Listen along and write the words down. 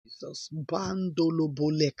Jesus. Bandolo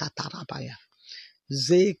bole katarabaya.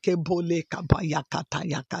 Zeke bole kabaya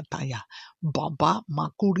kataya kataya. Baba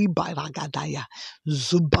makuri baragadaya.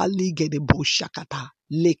 Zubali gedebo shakata.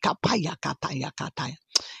 Lekapaya kataya kataya.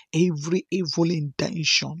 Every evil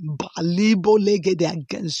intention balibo legede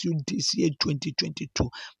against you this year 2022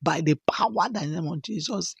 by the power in the name of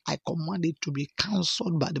Jesus, I command it to be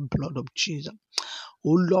cancelled by the blood of Jesus.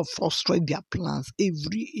 Oh Lord, frustrate their plans.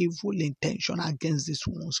 Every evil intention against these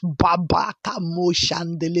ones. Baba kamo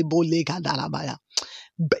shandelebo legadarabaya.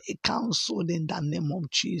 Be cancelled in the name of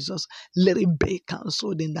Jesus. Let it be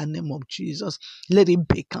cancelled in the name of Jesus. Let it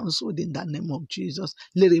be cancelled in the name of Jesus.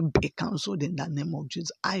 Let it be cancelled in the name of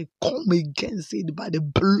Jesus. I come against it by the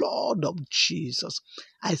blood of Jesus.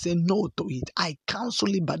 I say no to it. I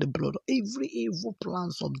cancel it by the blood. Every evil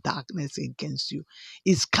plans of darkness against you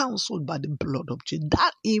is cancelled by the blood of Jesus.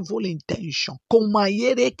 That evil intention,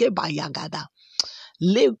 komayereke bayagada,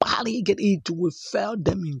 it will fail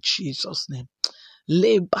them in Jesus' name.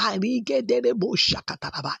 It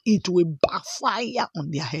will backfire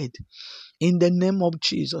on their head. In the name of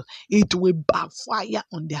Jesus, it will backfire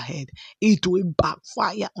on their head. It will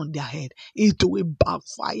backfire on their head. It will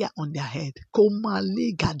backfire on their head.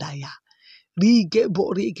 Komali gadaya. Any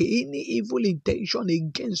evil intention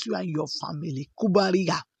against you and your family.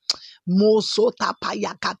 Kubariga. Mosota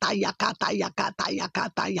paya kataya kataya kataya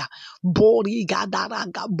kataya bori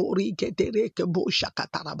gadaraga bori ketereke bosha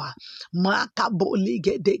kataraba maka boli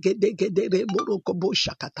gedege degedere boroko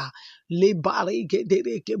bosha kata le bari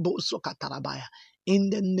gedereke boso katarabaya. In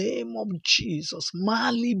the name of Jesus,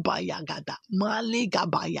 Mali Bayagada, Mali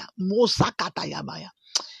Gabaya, Mosa Katayabaya.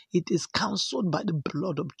 It is cancelled by the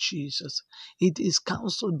blood of Jesus. It is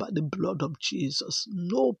cancelled by the blood of Jesus.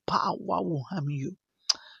 No power will harm you.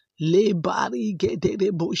 Lebari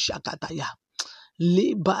gedebo shakataya.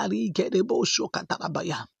 Lebari gedebo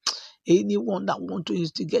shokatarabaya. Anyone that want to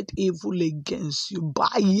instigate evil against you,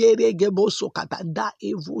 that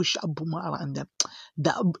evil shall boomerang them.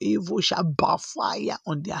 That evil shall backfire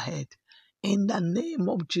on their head. In the name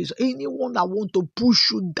of Jesus, anyone that want to push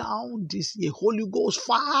you down this year, Holy Ghost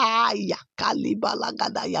fire, kalibala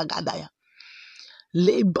gadaya gadaya.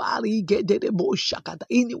 Lebari gedebo shakata.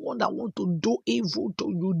 Anyone that want to do evil to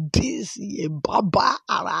you this year, Baba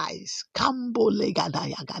arise. Kambo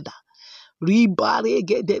legadaya gada. Ribare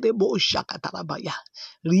gedebo shakatarabaya.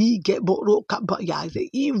 Rigeboro kabaya. The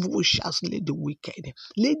evil shall slay the wicked.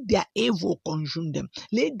 Let their evil consume them.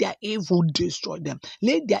 Let their evil destroy them.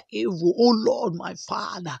 Let their evil, oh Lord, my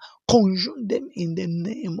Father, consume them in the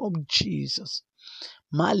name of Jesus.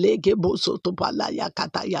 Malege boso topalaya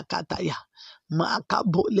kataya kataya.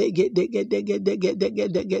 Makabolege dege dege dege dege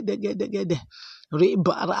dege dege dege de.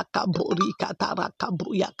 Ribaraka bori katara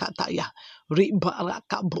kabuya kataya.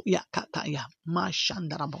 Ribaraka buya kataya.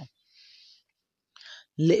 Mashandarabo.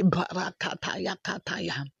 Le barakataya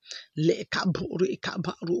kataya. Le kaburi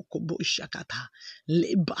kabaru kubushakata.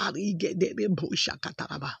 Le bari gedere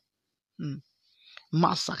bushakataraba.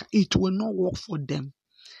 Massacre. It will not work for them.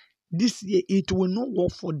 This year it will not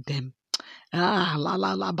work for them.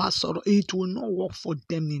 It will not work for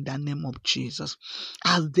them in the name of Jesus.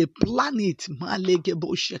 As they plan it,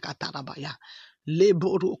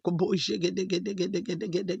 Leboro kobo jegede gede gede gede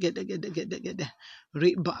gede gede gede gede gede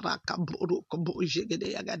rebaraka boro kobo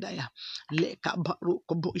jegede yagadaya leka baro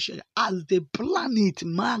kobo jegede. As they plan it,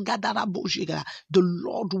 magadara bo jegede, the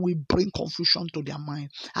Lord will bring confusion to their mind.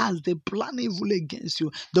 As they plan evil against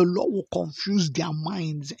you, the Lord will confuse their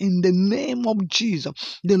minds. In the name of Jesus,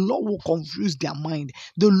 the Lord will confuse their mind.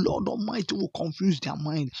 The Lord Almighty will confuse their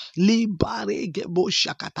mind. Libare gebo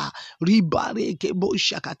shakata, ribare gebo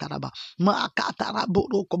shakataraba.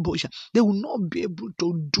 They will not be able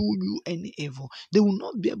to do you any evil. They will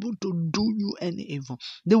not be able to do you any evil.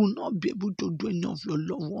 They will not be able to do any of your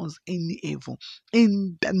loved ones any evil.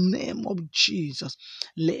 In the name of Jesus.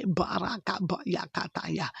 Le baraka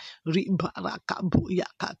yakataya. Ri baraka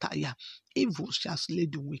yakataya. Evil shall slay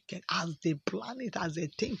the wicked as they plan it, as they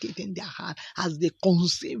think it in their heart, as they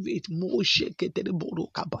conceive it.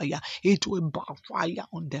 It will backfire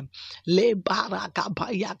on them. Le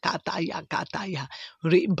barakabaya kataya kataya.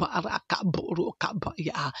 Re barakaboro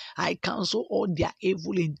kabaya. I cancel all their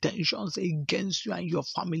evil intentions against you and your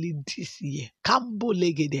family this year. Kambo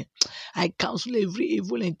legede. I cancel every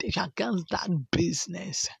evil intention against that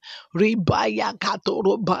business. Ribaya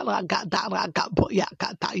katoro baragadara kaboya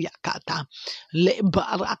kataya kata. Boshakata,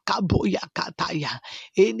 Lebarakaboyakataya.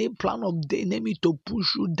 Any plan of the enemy to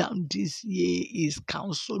push you down this year is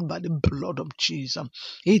cancelled by the blood of Jesus.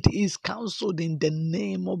 It is cancelled in the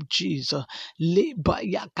name of Jesus.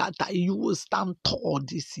 Lebayakata, you will stand tall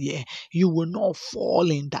this year. You will not fall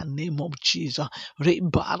in the name of Jesus.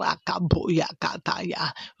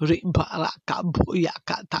 Rebarakaboyakataya,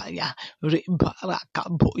 Rebarakaboyakataya,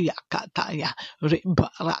 Rebarakaboyakataya,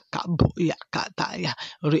 Rebarakaboyakataya,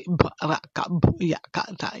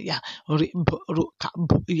 Rebarakaboyakataya,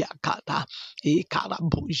 Rebarakaboyakata,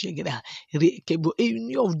 Ekarabojegeda, Rekebo.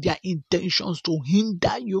 Any of their intentions to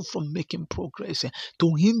hinder you from making progress,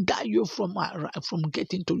 to hinder you from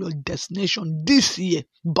getting to your destination this year,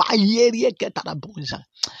 Bayeri Ketaraboza.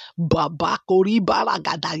 Baba Koribara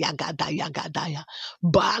Gadaya Gadaya Gadaya.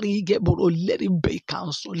 Bari Geboro, let it be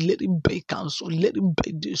cancelled, let it be cancelled, let it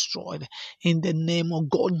be destroyed. In the name of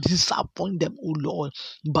God, disappoint them, O Lord.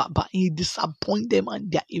 Baba, disappoint them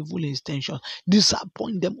and their evil intentions.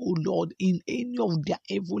 Disappoint them, O Lord, in any of their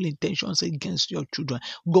evil intentions against your children.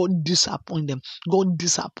 God, disappoint them. God,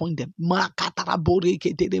 disappoint them. Makatarabore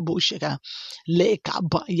Keterebo Sheka.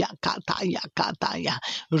 Lekabaya Kataya Kataya.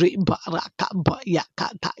 Ribarakabaya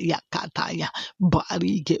Kataya Kataya.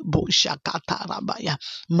 Barige Bosha Katarabaya.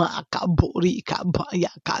 Makabori Kabaya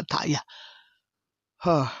Kataya.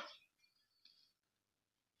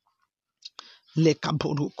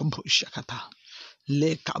 Lekaboro Koboshakata.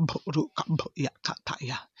 Lekaboro Kaboya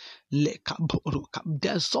Kataya. Lekaboro Kab.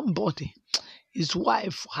 There's somebody, his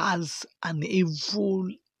wife has an evil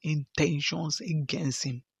intentions against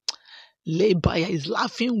him. Lebaya is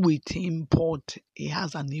laughing with him, but he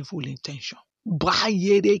has an evil intention.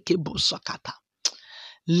 Bayere Kebosakata.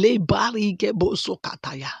 Lebari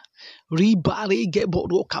Gebosokataya. Ribari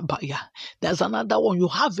Geborokabaya. There's another one. You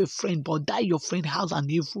have a friend, but that your friend has an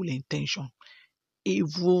evil intention.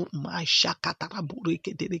 Evil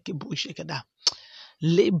Mashakataraburekedekeboshekada.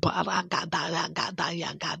 Lebara Gadaya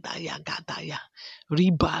Gadaya Gadaya Gadaya.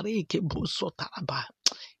 Ribari Kebosotaraba.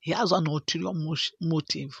 He has an ulterior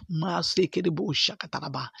motive.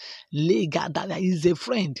 Masekedeboshakataraba. Legadaya is a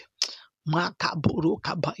friend. Makaburu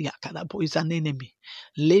kabaya kadabo is an enemy.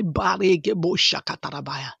 Lebaregebo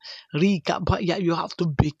shakatarabaya. Rikabaya, you have to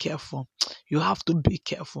be careful. You have to be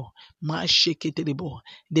careful. Masheketerebo.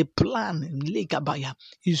 The plan, legabaya,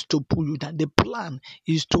 is to pull you down. The plan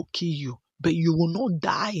is to kill you. But you will not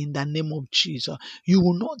die in the name of Jesus. You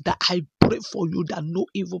will not die. I pray for you that no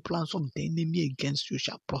evil plans of the enemy against you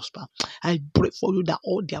shall prosper. I pray for you that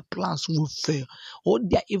all their plans will fail. All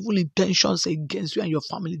their evil intentions against you and your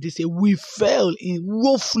family, they say, we fail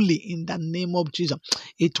woefully in the name of Jesus.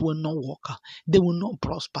 It will not work. They will not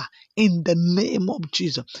prosper in the name of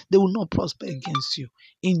Jesus. They will not prosper against you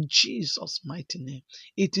in Jesus' mighty name.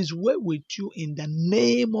 It is well with you in the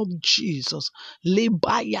name of Jesus.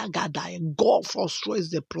 God frustrates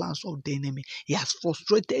the plans of the enemy. He has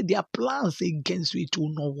frustrated their plans against you. It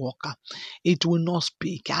will not work. It will not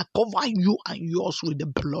speak. I cover you and yours with the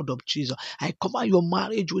blood of Jesus. I cover your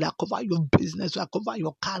marriage, I cover your business, I cover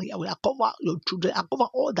your career, I cover your children, I cover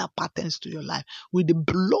all that pertains to your life with the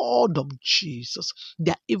blood of Jesus.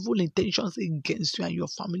 Their evil intentions against you and your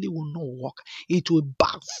family will not work. It will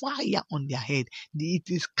backfire on their head. It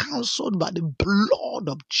is cancelled by the blood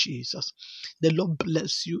of Jesus. The Lord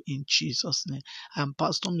bless you in Jesus' name. I'm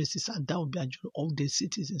Pastor Mrs. Adaobiajo of the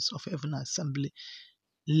Citizens of Heaven Assembly,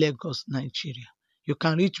 Lagos, Nigeria. You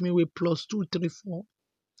can reach me with +234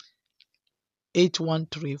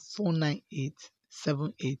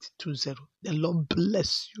 813-498-7820. The Lord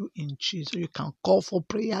bless you in Jesus. You can call for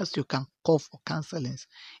prayers. You can call for counselings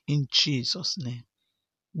in Jesus' name.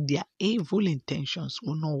 Their evil intentions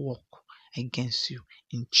will not work against you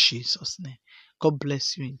in Jesus' name. God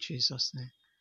bless you in Jesus' name.